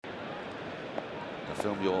A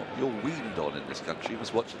film you're weaned on in this country. You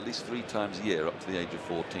must watch at least 3 times a year up to the age of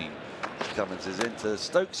 14. Cummins is into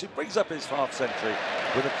Stokes, who brings up his half-century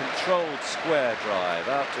with a controlled square drive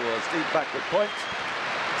out towards deep backward point.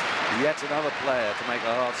 Yet another player to make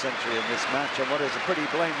a half-century in this match on what is a pretty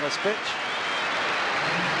blameless pitch.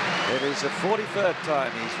 It is the 43rd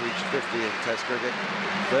time he's reached 50 in Test cricket.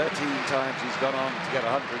 13 times he's gone on to get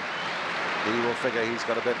 100. He will figure he's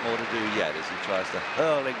got a bit more to do yet as he tries to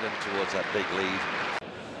hurl England towards that big lead.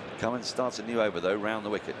 Cummins starts a new over though, round the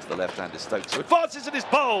wicket to the left-hander Stokes, who advances and is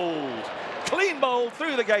bowled! Clean bowled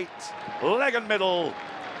through the gate, leg and middle.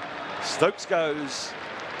 Stokes goes,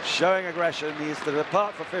 showing aggression. He is to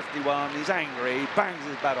depart for 51. He's angry, he bangs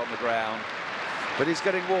his bat on the ground, but he's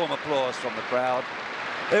getting warm applause from the crowd.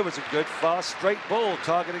 It was a good, fast, straight ball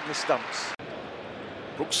targeting the stumps.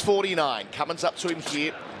 Brooks 49, Cummins up to him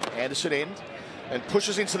here, Anderson end, and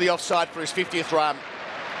pushes into the offside for his 50th run.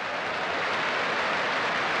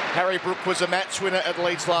 Harry Brook was a match winner at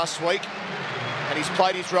Leeds last week, and he's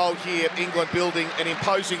played his role here, England building an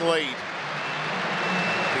imposing lead.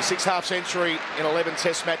 His 6th half-century in 11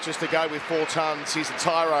 Test matches to go with 4 tons. He's a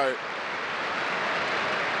tyro.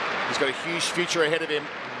 He's got a huge future ahead of him,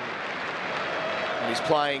 and he's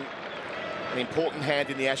playing an important hand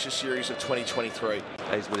in the Ashes series of 2023.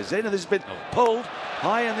 Hazlewood is in, and this has been pulled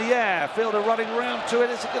high in the air. Fielder running round to it.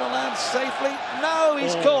 Is it going to land safely? No,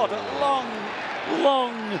 he's caught a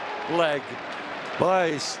long leg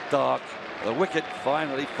by Stark. The wicket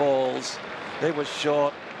finally falls. It was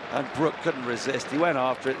short, and Brook couldn't resist. He went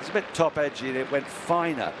after it. It's a bit top edgy, and it went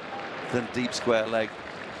finer than deep square leg.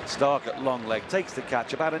 Stark at long leg takes the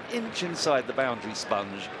catch about an inch inside the boundary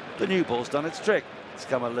sponge. The new ball's done its trick. It's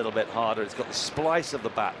come a little bit harder. It's got the splice of the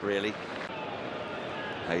bat, really.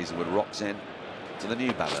 Hazlewood rocks in to the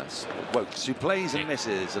new batter, Woakes, who plays and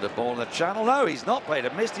misses at a ball in the channel. No, he's not played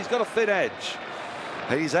and missed. He's got a thin edge.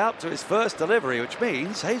 He's out to his first delivery, which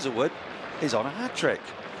means Hazlewood is on a hat-trick.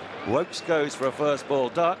 Woakes goes for a first ball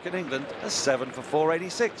duck, and England a 7 for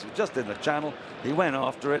 486. Just in the channel, he went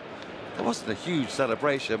after it. There wasn't a huge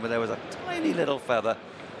celebration, but there was a tiny little feather,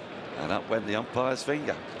 and up went the umpire's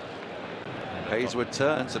finger. Hazlewood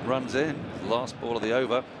turns and runs in. Last ball of the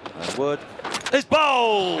over. And Wood is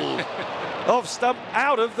bowled off stump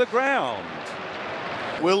out of the ground.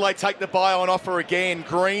 Will they take the buy-on offer again?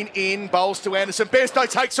 Green in, bowls to Anderson. Bairstow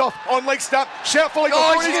takes off on leg stump. Shout for leg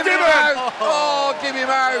before he's given out. Oh, give him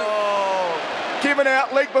out. Oh. Given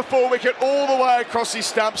out, leg before wicket all the way across his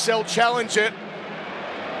stump. Sell challenge it.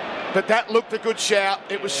 But that looked a good shout.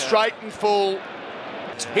 It was straight and full.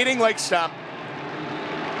 Hitting leg stump.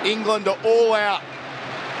 England are all out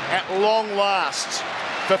at long last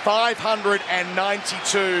for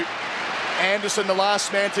 592. Anderson, the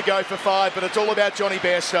last man to go for 5, but it's all about Johnny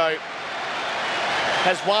Bairstow.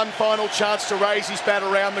 Has one final chance to raise his bat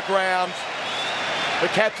around the ground. The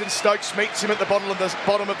captain, Stokes, meets him at the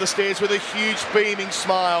bottom of the stairs with a huge beaming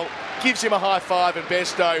smile, gives him a high five, and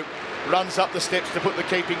Bairstow runs up the steps to put the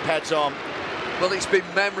keeping pads on. Well, it's been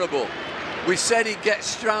memorable. We said he'd get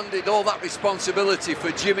stranded, all that responsibility for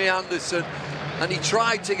Jimmy Anderson, and he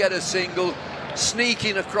tried to get a single,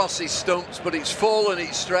 sneaking across his stumps, but it's fallen,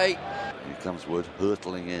 it's straight. Here comes Wood,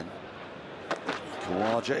 hurtling in.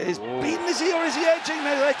 Khawaja is beaten, is he, or is he edging?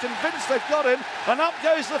 They're convinced they've got him, and up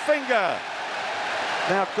goes the finger.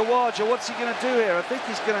 Now Khawaja, what's he going to do here? I think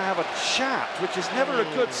he's going to have a chat, which is never a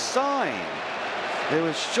good sign. It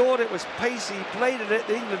was short, it was pacey, he played at it.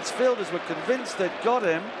 The England's fielders were convinced they'd got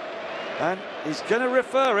him, and he's going to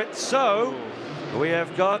refer it. So we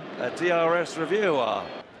have got a DRS review.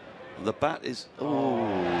 The bat is,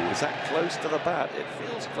 is that close to the bat? It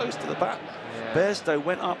feels close to the bat. Yeah. Bairstow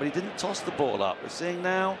went up, but he didn't toss the ball up. We're seeing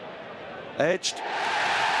now, edged,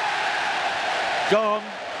 gone.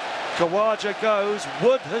 Khawaja goes.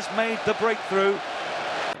 Wood has made the breakthrough.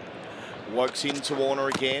 Woakes into Warner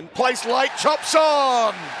again. Plays late, chops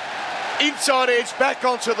on! Inside edge, back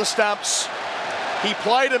onto the stumps. He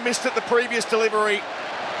played and missed at the previous delivery,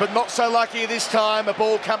 but not so lucky this time. A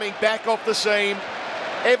ball coming back off the seam,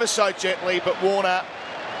 ever so gently, but Warner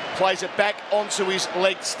plays it back onto his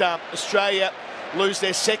leg stump. Australia lose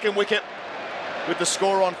their second wicket with the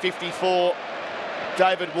score on 54.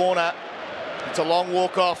 David Warner, it's a long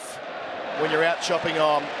walk off when you're out chopping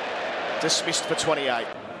on. Dismissed for 28.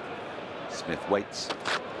 Smith waits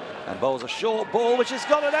and bowls a short ball, which has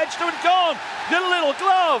got an edge to it, gone. Good little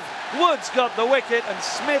glove. Wood's got the wicket, and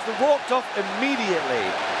Smith walked off immediately.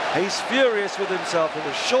 He's furious with himself. It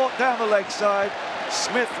was short down the leg side.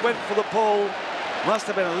 Smith went for the pull. Must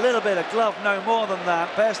have been a little bit of glove, no more than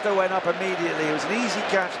that. Bairstow went up immediately. It was an easy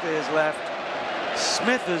catch to his left.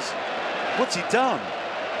 Smith has, what's he done?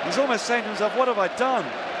 He's almost saying to himself, what have I done?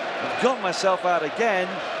 I've got myself out again.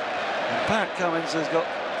 And Pat Cummins has got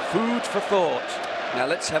food for thought. Now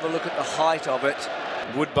let's have a look at the height of it.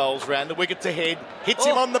 Wood bowls round the wicket to Head, hits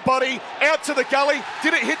him on the body, out to the gully.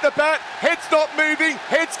 Did it hit the bat? Head's not moving.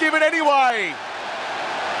 Head's given anyway.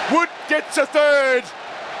 Wood gets a third.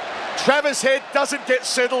 Travis Head doesn't get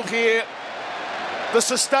settled here. The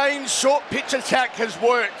sustained short pitch attack has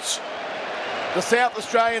worked. The South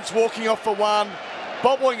Australians walking off for one,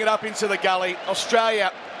 bobbling it up into the gully.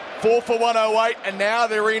 Australia 4 for 108, and now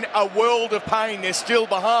they're in a world of pain. They're still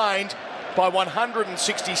behind by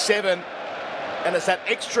 167, and it's that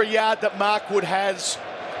extra yard that Mark Wood has.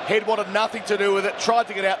 Head wanted nothing to do with it, tried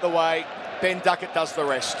to get out the way. Ben Duckett does the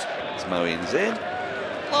rest. As Moeen's in.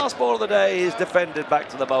 Last ball of the day is defended back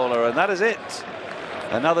to the bowler, and that is it.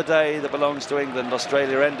 Another day that belongs to England.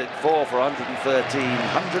 Australia ended 4 for 113,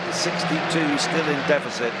 162 still in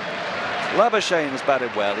deficit. Labuschagne has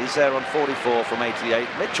batted well. He's there on 44 from 88.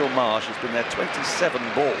 Mitchell Marsh has been there 27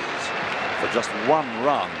 balls for just 1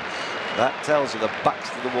 run. That tells you the backs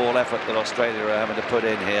to the wall effort that Australia are having to put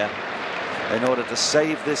in here in order to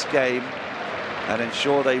save this game and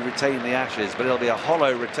ensure they retain the Ashes. But it'll be a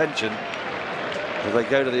hollow retention if they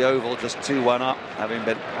go to the Oval just 2-1 up, having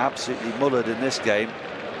been absolutely mullered in this game.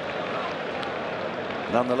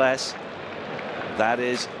 Nonetheless, that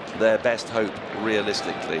is their best hope,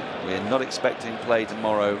 realistically. We're not expecting play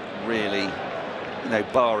tomorrow, really,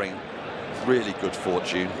 barring really good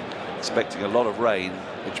fortune. Expecting a lot of rain,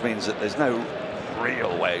 which means that there's no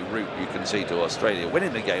real route you can see to Australia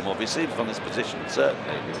winning the game, obviously, from this position.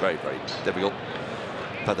 Certainly, it'll be very, very difficult.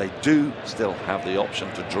 But they do still have the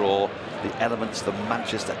option to draw. The elements, the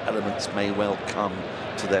Manchester elements, may well come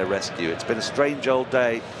to their rescue. It's been a strange old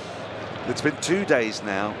day. It's been 2 days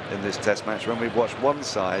now in this Test match when we've watched one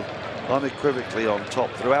side unequivocally on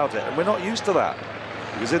top throughout it, and we're not used to that,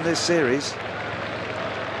 because in this series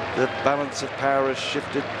the balance of power has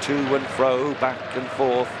shifted to and fro, back and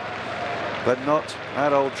forth, but not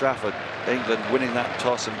at Old Trafford. England winning that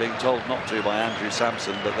toss and being told not to by Andrew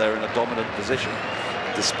Samson, but they're in a dominant position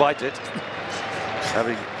despite it,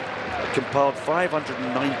 having compiled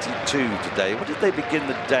 592 today. What did they begin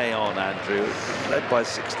the day on, Andrew? Led by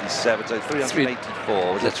 67, so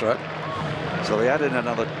 384. That's right. So they add in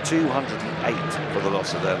another 208 for the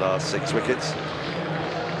loss of their last 6 wickets.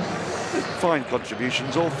 Fine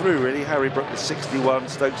contributions all through, really. Harry Brook with 61,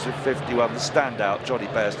 Stokes with 51. The standout, Johnny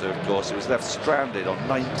Bairstow, of course, who was left stranded on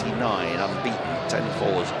 99, unbeaten, 10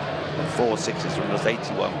 fours and 4 sixes from just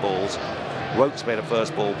 81 balls. Wokes made a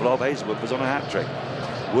first ball blob. Hazelwood was on a hat-trick.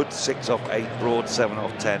 Wood 6 off 8, Broad 7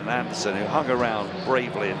 off 10. Anderson, who hung around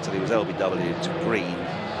bravely until he was LBW to Green,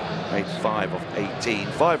 made 5 off 18.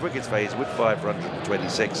 5 wickets for Hazelwood, 5 for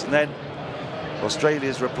 126. And then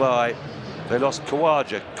Australia's reply, they lost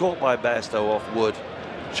Khawaja, caught by Bairstow off Wood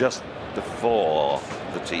just before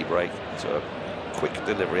the tea break. So a quick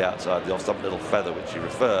delivery outside the off-stump, little feather which he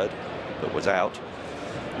referred, but was out.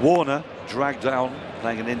 Warner dragged down,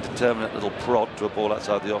 playing an indeterminate little prod to a ball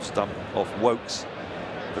outside the off-stump off Wokes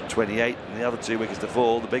for 28, and the other 2 wickets to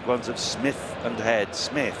fall, the big ones of Smith and Head.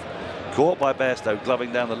 Smith caught by Bairstow,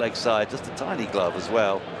 gloving down the leg side, just a tiny glove as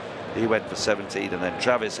well. He went for 17, and then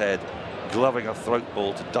Travis Head gloving a throat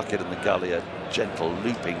ball to Duckett in the gully, a gentle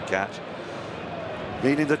looping catch,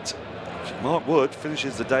 meaning that Mark Wood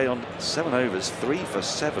finishes the day on 7 overs, 3 for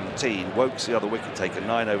 17. Wokes the other wicket taker,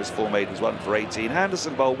 9 overs, 4 maidens, 1 for 18.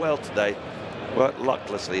 Henderson bowled well today, but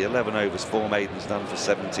lucklessly 11 overs, 4 maidens, none for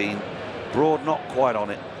 17. Broad not quite on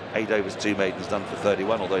it, 8 overs, 2 maidens, done for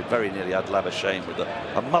 31, although very nearly had Labuschagne with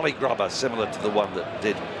a mully grubber similar to the one that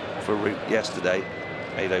did for Root yesterday.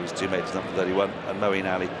 8 overs, 2 maidens, done for 31, and Moeen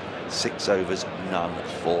Ali 6 overs, none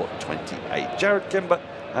for 28. Jared Kimber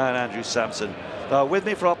and Andrew Samson are with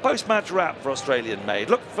me for our post-match wrap for Australian Made.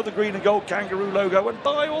 Look for the green and gold kangaroo logo and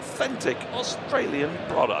buy authentic Australian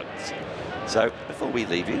products. So before we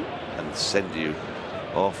leave you and send you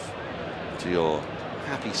off to your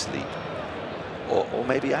happy sleep, or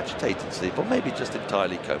maybe agitated sleep, or maybe just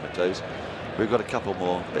entirely comatose, we've got a couple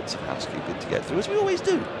more bits of housekeeping to get through, as we always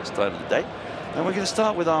do this time of the day. And we're going to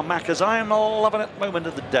start with our Macca's I'm loving it moment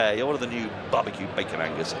of the day. All of the new barbecue bacon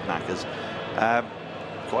Angus at Macca's.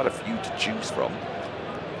 Quite a few to choose from.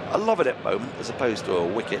 A loving it moment as opposed to a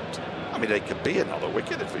wicket I mean, it could be another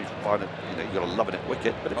wicket if you find it. You've got a loving it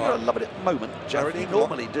wicket, but if you've got a loving it moment, Jared, you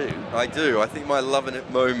normally do. I do. I think my loving it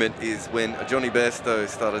moment is when Johnny Bairstow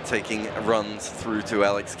started taking runs through to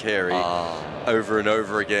Alex Carey over and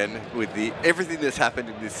over again. With everything that's happened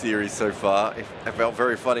in this series so far, it felt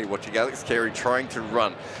very funny watching Alex Carey trying to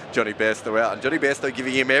run Johnny Bairstow out, and Johnny Bairstow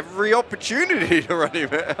giving him every opportunity to run him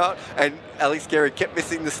out, and Alex Carey kept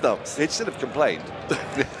missing the stumps. He'd still have complained.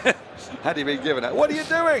 Had he been given it, what are you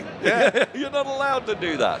doing? Yeah, you're not allowed to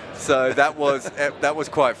do that. So that was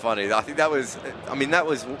quite funny. I think that was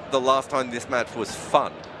the last time this match was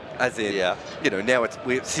fun, as in now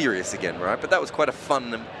we're serious again, right? But that was quite a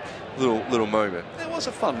fun little moment. It was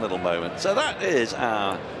a fun little moment. So that is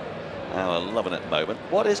our loving it moment.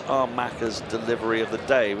 What is our Macca's delivery of the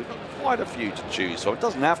day? We've got quite a few to choose from. It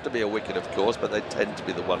doesn't have to be a wicket, of course, but they tend to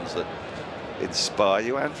be the ones that inspire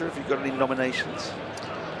you. Andrew, have you got any nominations?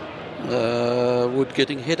 Wood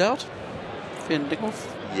getting hit out, fending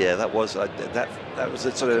off. Yeah, that was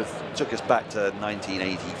it. Sort of took us back to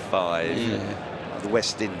 1985. The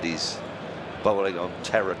West Indies bowling on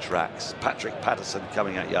terror tracks. Patrick Patterson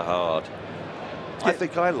coming at you hard. Yeah. I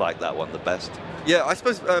think I like that one the best. Yeah, I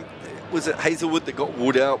suppose was it Hazelwood that got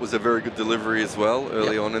Wood out? Was a very good delivery as well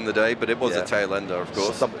early on in the day, but it was a tail ender, of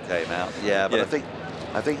course. Stump came out. Yeah, but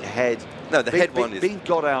I think Head. No, the Head one is being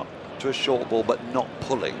got out to a short ball, but not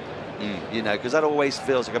pulling. Because that always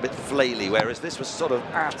feels like a bit flaily, whereas this was sort of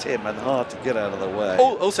at him and hard to get out of the way.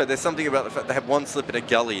 Also, there's something about the fact they had one slip in a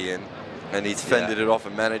gully in, and he's fended it off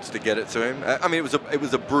and managed to get it to him. I mean, it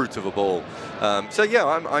was a brute of a ball.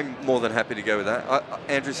 I'm more than happy to go with that.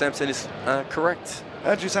 Andrew Sampson is correct.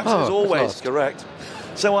 Andrew Sampson is always correct.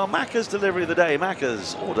 So our Macca's delivery of the day,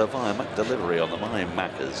 Macca's order via Mac Delivery on the My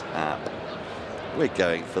Macca's app. We're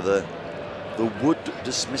going for the Wood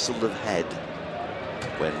dismissal of Head.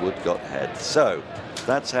 When Wood got Head. So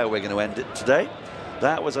that's how we're going to end it today.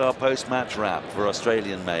 That was our post-match wrap for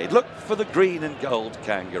Australian made. Look for the green and gold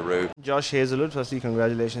kangaroo. Josh Hazlewood, firstly,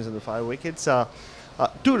 congratulations on the 5 wickets.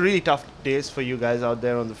 2 really tough days for you guys out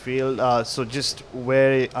there on the field. So just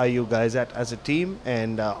where are you guys at as a team,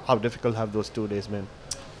 and how difficult have those 2 days been?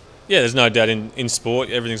 Yeah, there's no doubt in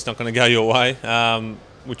sport, everything's not going to go your way,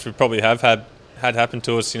 which we probably have had happened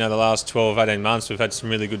to us, the last 12, 18 months. We've had some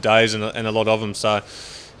really good days and a lot of them. So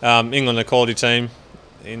England, a quality team,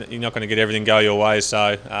 you're not going to get everything go your way.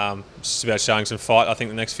 So it's just about showing some fight, I think,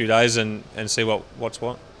 the next few days and see what's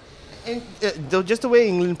what. And just the way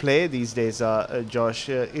England play these days, Josh,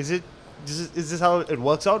 is this how it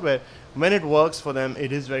works out, where when it works for them,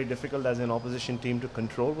 it is very difficult as an opposition team to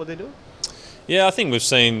control what they do? Yeah, I think we've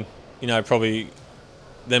seen, probably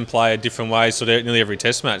them play a different way. So nearly every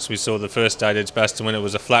Test match we saw the first day at Edgbaston when it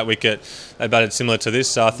was a flat wicket, they batted similar to this.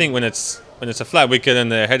 So I think when it's a flat wicket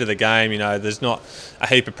and they're ahead of the game, there's not a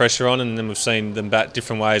heap of pressure on, and then we've seen them bat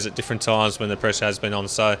different ways at different times when the pressure has been on.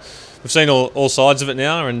 So we've seen all sides of it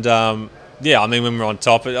now, and when we're on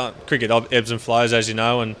top, cricket ebbs and flows, as you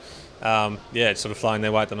know, and it's sort of flowing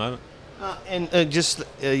their way at the moment.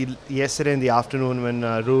 Yesterday in the afternoon when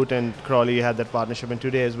Root and Crawley had that partnership, and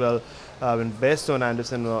today as well, when Bairstow and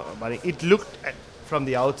Anderson were batting, it looked from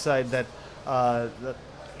the outside that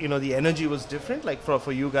the energy was different, like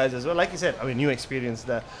for you guys as well. Like you said, you experienced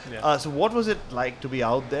that. Yeah. So what was it like to be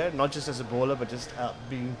out there, not just as a bowler, but just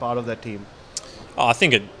being part of that team? I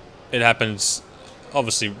think it happens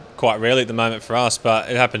obviously quite rarely at the moment for us,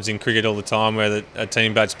 but it happens in cricket all the time where a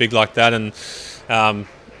team bats big like that, and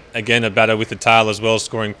again, a batter with the tail as well,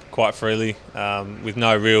 scoring quite freely with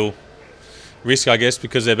no real risk, I guess,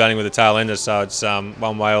 because they're batting with a tail ender, so it's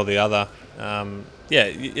one way or the other.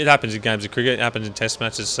 It happens in games of cricket, it happens in Test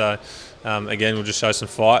matches, so again, we'll just show some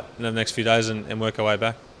fight in the next few days and work our way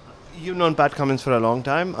back. You've known Pat Cummins for a long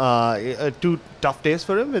time. 2 tough days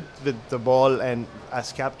for him with the ball and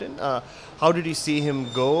as captain. How did you see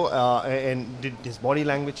him go, and did his body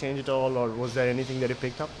language change at all, or was there anything that he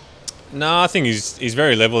picked up? No, I think he's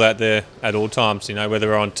very level out there at all times, whether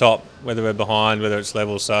we're on top, whether we're behind, whether it's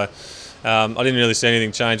level. So I didn't really see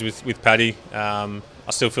anything change with Paddy. I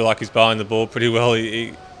still feel like he's bowling the ball pretty well.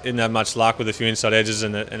 He didn't have much luck with a few inside edges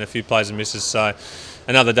and a few plays and misses. So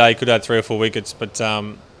another day he could have 3 or 4 wickets. But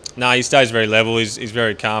he stays very level. He's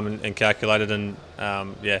very calm and calculated, and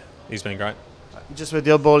he's been great. Just with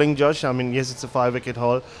your bowling, Josh, yes, it's a 5-wicket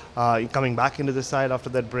haul. You're coming back into the side after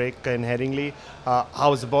that break in Headingley. How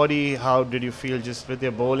was the body? How did you feel just with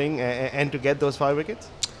your bowling and to get those 5 wickets?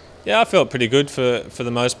 Yeah, I felt pretty good for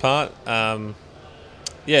the most part. The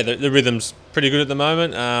rhythm's pretty good at the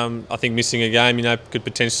moment. I think missing a game, could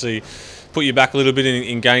potentially put you back a little bit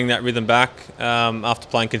in gaining that rhythm back after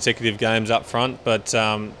playing consecutive games up front. But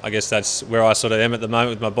I guess that's where I sort of am at the moment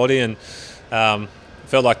with my body, and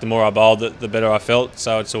felt like the more I bowled, the better I felt.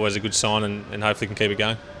 So it's always a good sign, and hopefully can keep it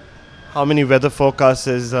going. How many weather forecasts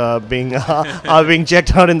is being are being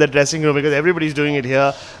checked out in the dressing room, because everybody's doing it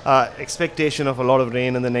here? Expectation of a lot of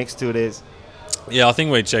rain in the next 2 days. Yeah, I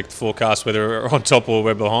think we checked forecast whether we're on top or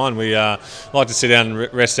we're behind. We like to sit down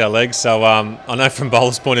and rest our legs. So I know from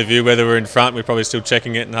bowler's point of view, whether we're in front, we're probably still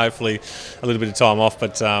checking it, and hopefully a little bit of time off.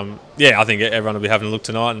 But yeah, I think everyone will be having a look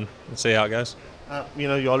tonight and see how it goes. You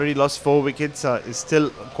already lost 4 wickets. It's still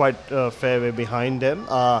quite a fair way behind them.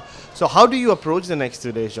 So how do you approach the next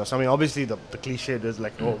 2 days, Josh? I mean, obviously the cliche is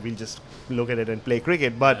like, oh, we'll just look at it and play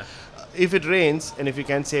cricket. But if it rains and if you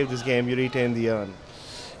can save this game, you retain the earn.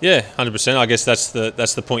 Yeah, 100%. I guess that's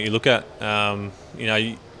the point you look at.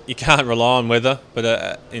 You can't rely on weather,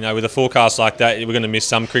 but with a forecast like that, we're going to miss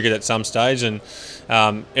some cricket at some stage, and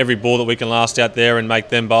every ball that we can last out there and make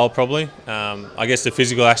them bowl probably. I guess the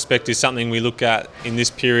physical aspect is something we look at in this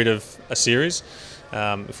period of a series.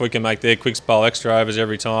 If we can make their quicks bowl extra overs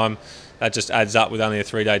every time, that just adds up with only a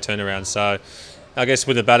 3-day turnaround. So I guess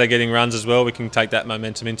with the batter getting runs as well, we can take that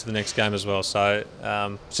momentum into the next game as well. So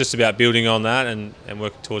it's just about building on that and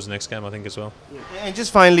working towards the next game, I think, as well. And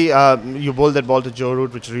just finally, you bowled that ball to Joe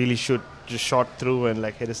Root, which really should just shot through and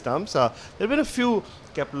hit his stumps. There have been a few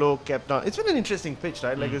kept low, kept down. It's been an interesting pitch,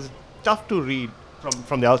 right? It's tough to read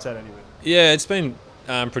from the outside anyway. Yeah, it's been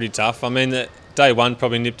pretty tough. I mean, day one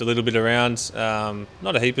probably nipped a little bit around,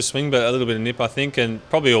 not a heap of swing, but a little bit of nip, I think, and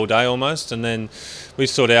probably all day almost. And then we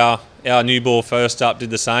sort our new ball first up did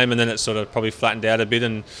the same, and then it sort of probably flattened out a bit,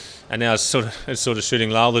 and now it's sort of shooting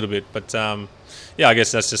low a little bit. But yeah, I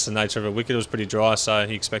guess that's just the nature of a wicket. It was pretty dry, so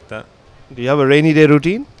you expect that. Do you have a rainy day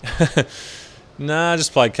routine? Nah,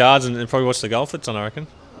 just play cards and probably watch the golf that's on, I reckon.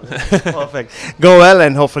 Perfect. Go well,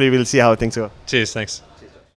 and hopefully we'll see how things go. Cheers, thanks.